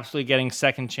were absolutely getting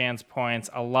second chance points.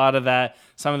 A lot of that,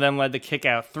 some of them led to kick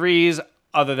out threes,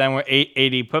 other than were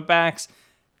 80 putbacks.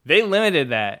 They limited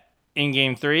that in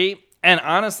game 3. And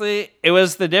honestly, it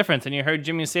was the difference. And you heard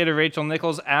Jimmy say to Rachel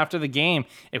Nichols after the game,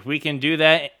 if we can do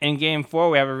that in game 4,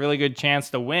 we have a really good chance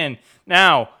to win.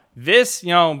 Now, this,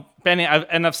 Benny,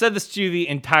 I've said this to you the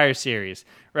entire series,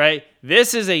 right?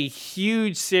 This is a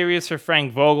huge series for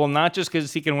Frank Vogel, not just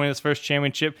because he can win his first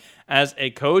championship as a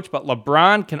coach, but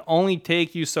LeBron can only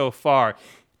take you so far.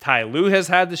 Ty Lue has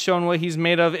had to show what he's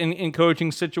made of in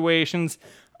coaching situations.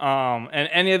 And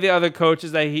any of the other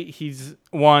coaches that he's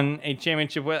won a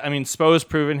championship with, I mean, Spo's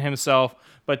proven himself.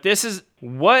 But this is,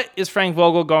 what is Frank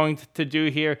Vogel going to do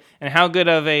here, and how good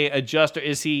of a adjuster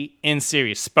is he in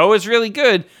series? Spo is really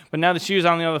good, but now the shoe's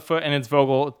on the other foot, and it's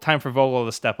time for Vogel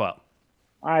to step up.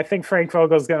 I think Frank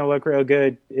Vogel's going to look real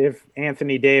good if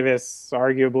Anthony Davis,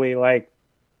 arguably,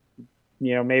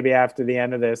 maybe after the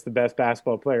end of this, the best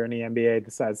basketball player in the NBA,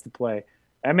 decides to play.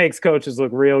 That makes coaches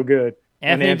look real good.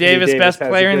 Anthony Davis, best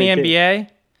player in the NBA?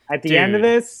 At the end of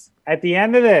this,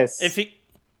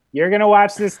 you're going to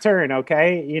watch this turn,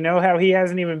 okay? You know how he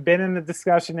hasn't even been in the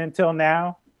discussion until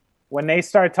now? When they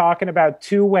start talking about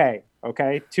two-way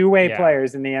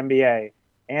players in the NBA,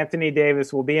 Anthony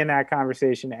Davis will be in that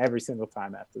conversation every single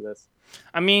time after this.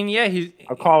 I mean, yeah,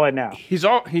 I'll call it now. He's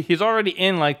already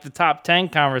in the top 10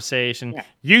 conversation. Yeah.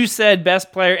 You said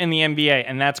best player in the NBA,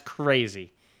 and that's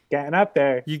crazy. Getting up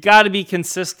there. You got to be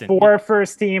consistent. 4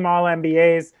 first-team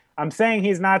All-NBAs. I'm saying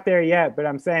he's not there yet, but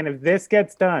I'm saying if this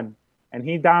gets done and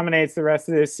he dominates the rest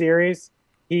of this series,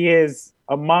 he is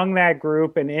among that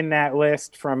group and in that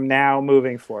list from now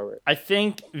moving forward. I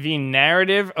think the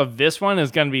narrative of this one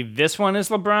is going to be this one is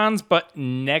LeBron's, but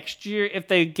next year, if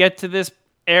they get to this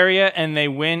area and they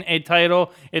win a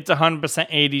title, it's 100%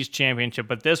 80s championship.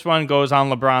 But this one goes on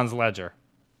LeBron's ledger.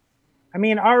 I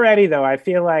mean, already, though, I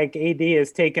feel like AD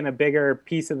has taken a bigger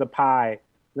piece of the pie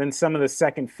than some of the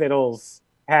second fiddles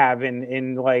have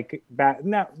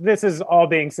now, this is all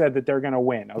being said that they're going to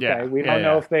win, okay? Yeah, we don't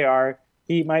know if they are.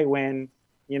 He might win,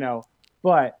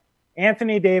 But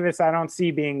Anthony Davis, I don't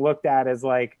see being looked at as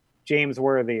like James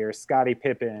Worthy or Scottie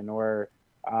Pippen or,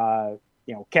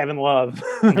 Kevin Love,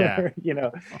 or,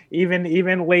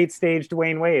 even late stage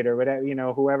Dwayne Wade or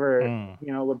whatever, whoever,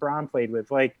 LeBron played with.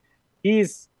 Like,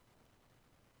 he's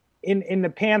in the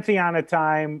pantheon of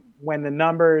time when the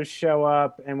numbers show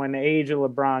up and when the age of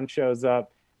LeBron shows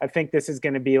up. I think this is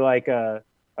going to be like a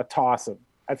toss-up.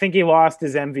 I think he lost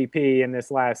his MVP in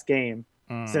this last game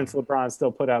since LeBron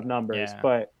still put up numbers.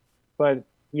 Yeah. But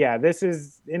yeah, this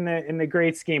is in the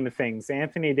great scheme of things.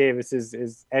 Anthony Davis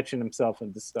is etching himself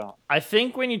into stone. I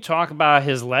think when you talk about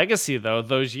his legacy, though,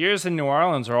 those years in New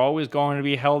Orleans are always going to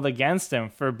be held against him,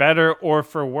 for better or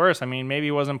for worse. I mean, maybe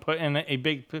he wasn't put in a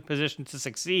big position to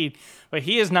succeed, but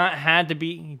he has not had to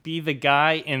be the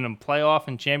guy in a playoff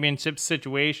and championship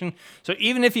situation. So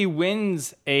even if he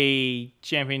wins a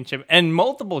championship and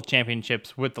multiple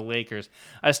championships with the Lakers,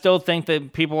 I still think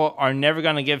that people are never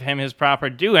going to give him his proper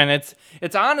due. And it's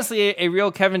honestly a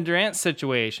real Kevin Durant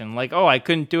situation. Like, I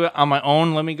couldn't do it on my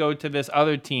own. Let me go to this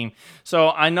other team.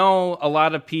 So I know a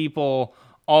lot of people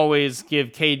always give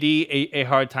KD a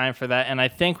hard time for that. And I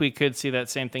think we could see that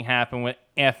same thing happen with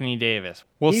Anthony Davis.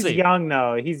 We'll see. He's young,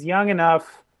 though. He's young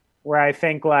enough where I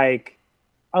think, like,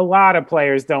 a lot of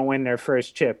players don't win their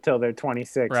first chip till they're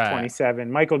 26, Right. 27.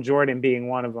 Michael Jordan being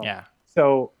one of them. Yeah.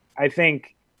 So I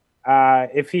think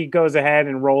if he goes ahead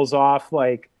and rolls off,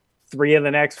 like, 3 of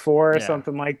the next 4 or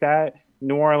something like that,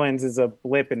 New Orleans is a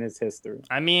blip in his history.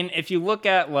 I mean, if you look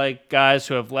at like guys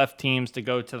who have left teams to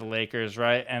go to the Lakers,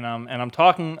 right? And I'm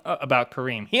talking about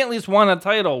Kareem. He at least won a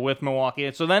title with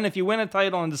Milwaukee. So then if you win a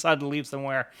title and decide to leave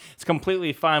somewhere, it's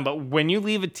completely fine. But when you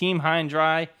leave a team high and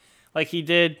dry like he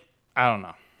did, I don't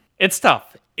know. It's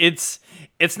tough. It's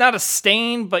not a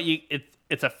stain, but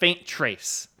it's a faint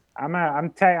trace. I'm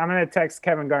gonna text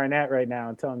Kevin Garnett right now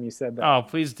and tell him you said that. Oh,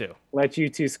 please do. Let you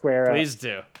two square up. Please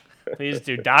do. Please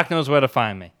do. Doc knows where to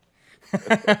find me.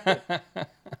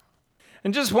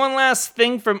 And just one last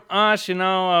thing from us,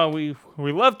 we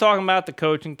love talking about the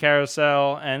coaching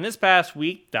carousel. And this past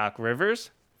week, Doc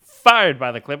Rivers, fired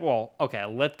by the Clippers. Well, okay,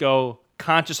 let go,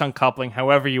 conscious uncoupling,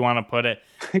 however you want to put it.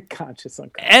 Conscious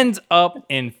uncoupling. Ends up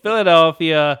in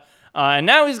Philadelphia. And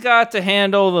now he's got to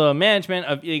handle the management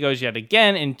of egos yet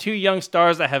again in 2 young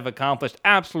stars that have accomplished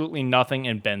absolutely nothing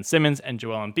in Ben Simmons and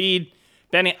Joel Embiid.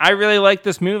 Benny, I really like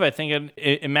this move. I think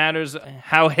it matters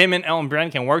how him and Elton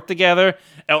Brand can work together.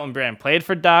 Elton Brand played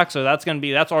for Doc, so that's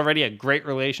already a great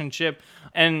relationship.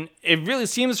 And it really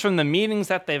seems from the meetings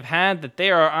that they've had that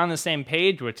they are on the same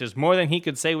page, which is more than he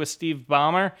could say with Steve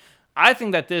Ballmer. I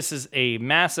think that this is a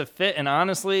massive fit, and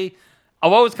honestly,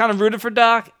 I've always kind of rooted for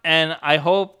Doc, and I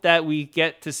hope that we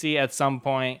get to see at some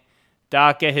point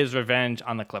Doc get his revenge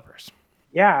on the Clippers.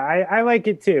 Yeah, I like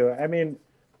it too. I mean,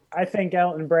 I think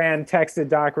Elton Brand texted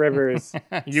Doc Rivers,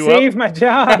 save my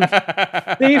job.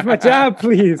 Save my job,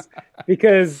 please.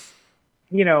 Because,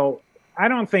 I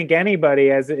don't think anybody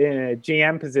in a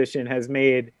GM position has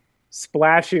made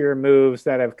splashier moves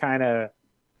that have kind of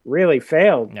really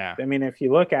failed. Yeah. I mean, if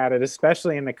you look at it,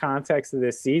 especially in the context of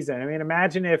this season, I mean,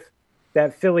 imagine if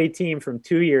that Philly team from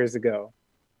 2 years ago,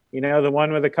 the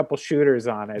one with a couple shooters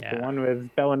on it, the one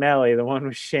with Bellinelli, the one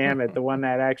with Shamet, the one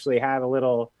that actually had a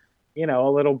little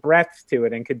breadth to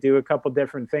it and could do a couple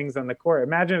different things on the court.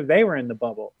 Imagine if they were in the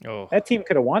bubble. Oh. That team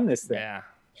could have won this thing. Yeah.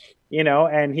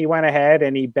 And he went ahead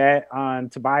and he bet on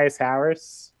Tobias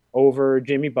Harris over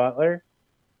Jimmy Butler.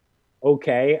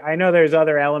 Okay. I know there's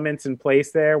other elements in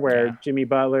place there where Jimmy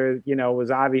Butler,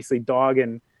 was obviously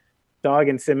dogging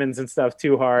Simmons and stuff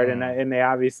too hard, and they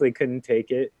obviously couldn't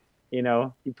take it.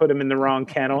 You put him in the wrong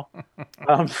kennel.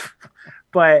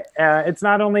 But it's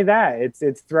not only that.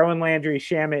 It's throwing Landry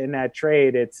Shamet in that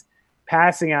trade. It's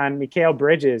passing on Mikal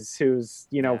Bridges, who's,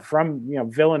 from,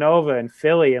 Villanova and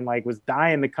Philly and, was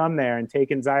dying to come there, and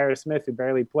taking Zaire Smith, who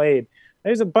barely played.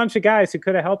 There's a bunch of guys who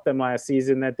could have helped them last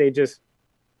season that they just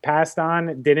passed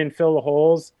on, didn't fill the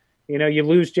holes. You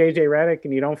lose J.J. Redick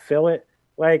and you don't fill it.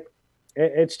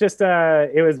 It's just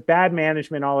it was bad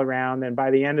management all around. And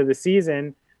by the end of the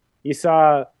season, you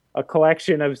saw a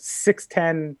collection of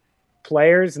 6'10"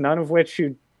 players, none of which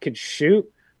who could shoot,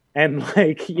 and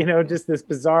just this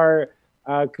bizarre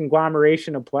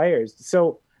conglomeration of players.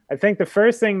 So I think the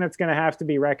first thing that's going to have to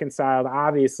be reconciled,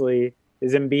 obviously,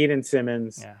 is Embiid and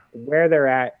Simmons, where they're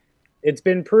at. It's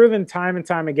been proven time and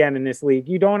time again in this league.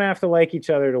 You don't have to like each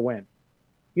other to win.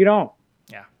 You don't.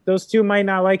 Yeah. Those two might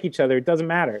not like each other. It doesn't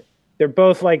matter. They're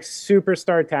both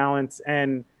superstar talents,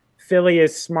 and Philly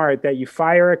is smart that you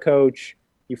fire a coach,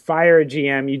 you fire a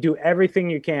GM, you do everything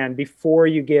you can before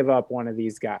you give up one of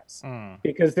these guys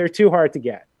because they're too hard to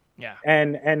get. Yeah.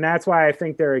 And that's why I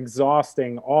think they're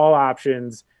exhausting all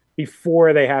options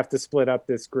before they have to split up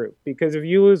this group. Because if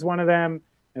you lose one of them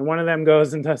and one of them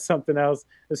goes and does something else,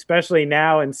 especially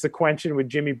now in sequential with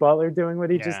Jimmy Butler doing what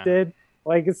he just did,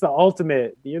 it's the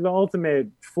ultimate. You're the ultimate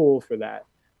fool for that.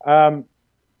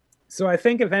 So I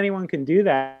think if anyone can do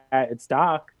that, it's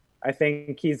Doc. I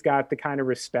think he's got the kind of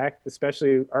respect,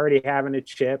 especially already having a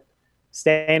chip,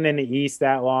 staying in the East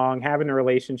that long, having the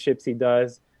relationships he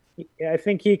does. I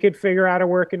think he could figure out a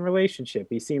working relationship.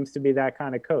 He seems to be that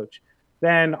kind of coach.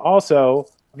 Then also,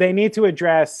 they need to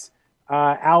address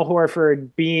Al Horford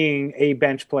being a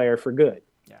bench player for good.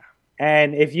 Yeah.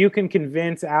 And if you can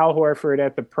convince Al Horford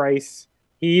at the price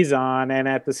he's on and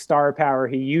at the star power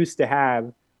he used to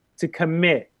have to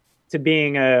commit to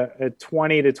being a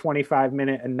 20 to 25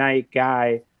 minute a night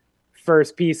guy,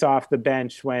 first piece off the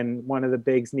bench when one of the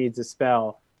bigs needs a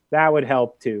spell, that would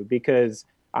help too, because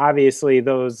obviously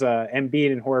those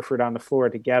Embiid and Horford on the floor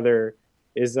together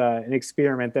is an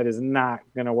experiment that is not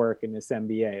going to work in this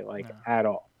NBA at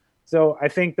all. So I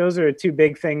think those are the two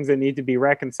big things that need to be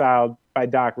reconciled by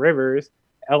Doc Rivers.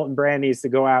 Elton Brand needs to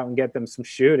go out and get them some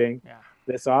shooting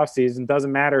this offseason.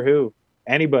 Doesn't matter who,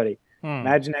 anybody.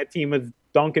 Imagine that team with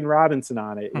Duncan Robinson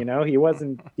on it. You know, he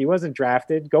wasn't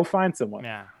drafted. Go find someone.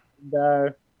 Yeah.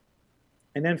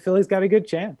 And then Philly's got a good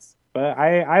chance. But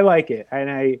I like it.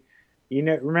 And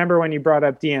remember when you brought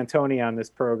up D'Antoni on this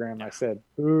program, I said,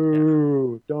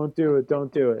 ooh, don't do it.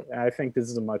 Don't do it. And I think this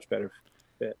is a much better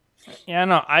fit. Yeah,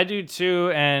 no, I do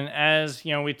too. And as,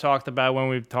 we talked about when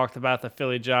we've talked about the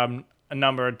Philly job a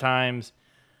number of times,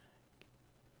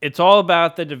 it's all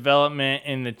about the development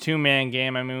in the two-man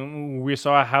game. I mean, we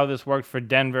saw how this worked for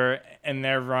Denver and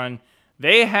their run.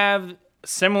 They have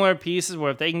similar pieces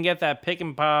where if they can get that pick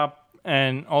and pop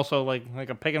and also like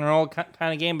a pick and roll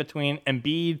kind of game between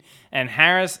Embiid and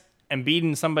Harris, Embiid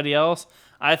and somebody else,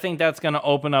 I think that's going to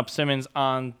open up Simmons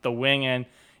on the wing. And,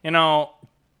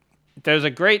 there's a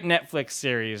great Netflix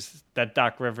series that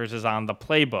Doc Rivers is on, The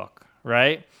Playbook,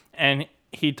 right? And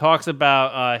he talks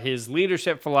about his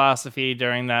leadership philosophy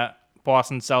during that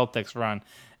Boston Celtics run.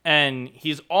 And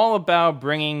he's all about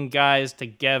bringing guys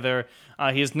together.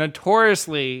 He's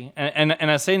notoriously, and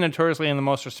I say notoriously in the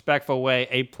most respectful way,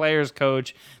 a player's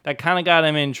coach that kind of got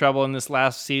him in trouble in this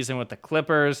last season with the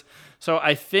Clippers. So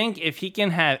I think if he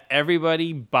can have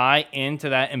everybody buy into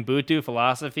that Ubuntu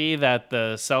philosophy that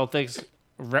the Celtics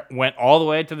went all the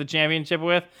way to the championship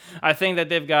with, I think that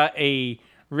they've got a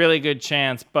really good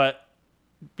chance. But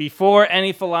before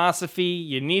any philosophy,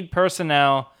 you need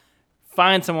personnel.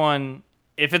 Find someone.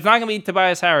 If it's not going to be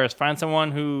Tobias Harris, find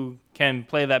someone who can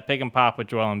play that pick and pop with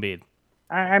Joel Embiid.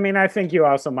 I mean, I think you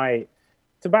also might.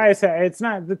 The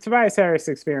Tobias Harris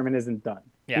experiment isn't done.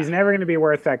 Yeah. He's never going to be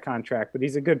worth that contract, but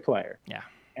he's a good player. Yeah.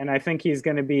 And I think he's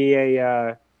going to be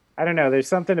I don't know. There's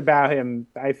something about him.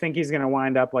 I think he's going to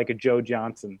wind up like a Joe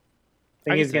Johnson. I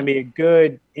think he's going to be a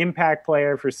good impact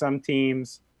player for some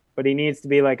teams, but he needs to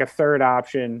be like a third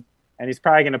option, and he's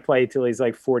probably going to play till he's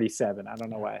like 47. I don't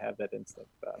know why I have that instinct.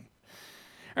 All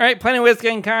right, plenty of ways to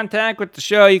get in contact with the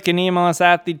show. You can email us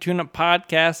at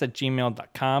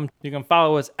thetuneuppodcast@gmail.com. You can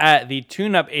follow us at the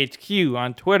TuneUp HQ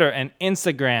on Twitter and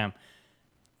Instagram.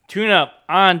 TuneUp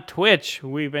on Twitch.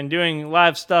 We've been doing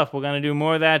live stuff. We're going to do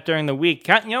more of that during the week.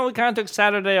 We kind of took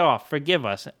Saturday off. Forgive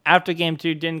us. After Game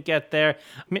 2, didn't get there.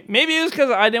 Maybe it was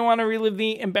because I didn't want to relive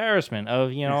the embarrassment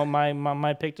of,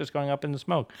 my pick just going up in the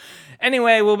smoke.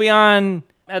 Anyway, we'll be on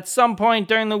at some point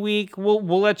during the week.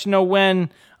 We'll let you know when.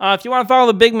 If you want to follow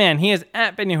the big man, he is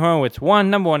at Benny Horowitz 1,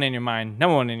 number 1 in your mind,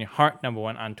 number 1 in your heart, number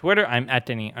 1 on Twitter. I'm at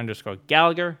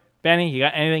Denny_Gallagher. Benny, you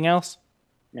got anything else?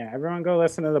 Yeah, everyone go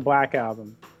listen to the Black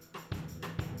Album.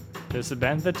 This has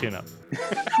been the Tune Up.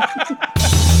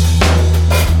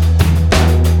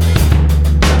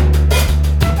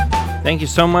 Thank you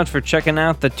so much for checking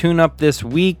out the Tune Up this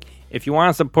week. If you want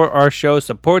to support our show,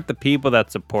 support the people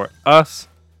that support us.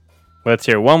 Let's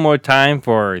hear one more time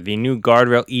for the new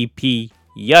Guardrail EP,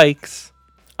 Yikes,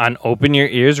 on Open Your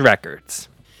Ears Records.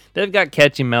 They've got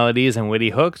catchy melodies and witty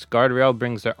hooks. Guardrail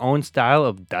brings their own style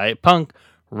of diet punk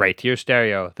right to your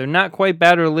stereo. They're not quite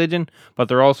Bad Religion, but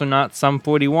they're also not Sum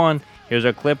 41. Here's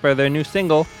a clip of their new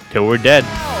single, Till We're Dead.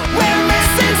 We're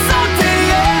missing something,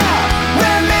 yeah.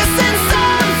 We're missing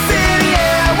something,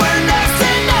 yeah. We're next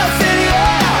to nothing,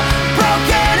 yeah.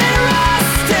 Broken and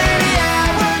rusted,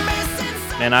 yeah. We're missing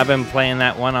something. And I've been playing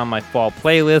that one on my fall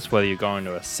playlist, whether you're going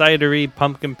to a cidery,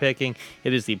 pumpkin picking.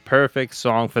 It is the perfect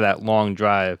song for that long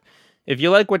drive. If you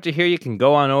like what you hear, you can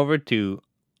go on over to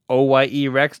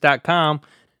OYERex.com.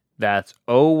 That's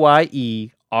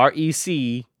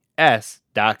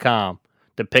OYERECS.com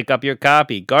to pick up your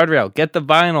copy. Guardrail, get the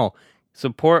vinyl.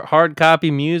 Support hard copy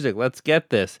music. Let's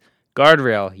get this.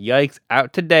 Guardrail, Yikes,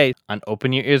 out today on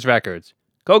Open Your Ears Records.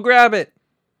 Go grab it.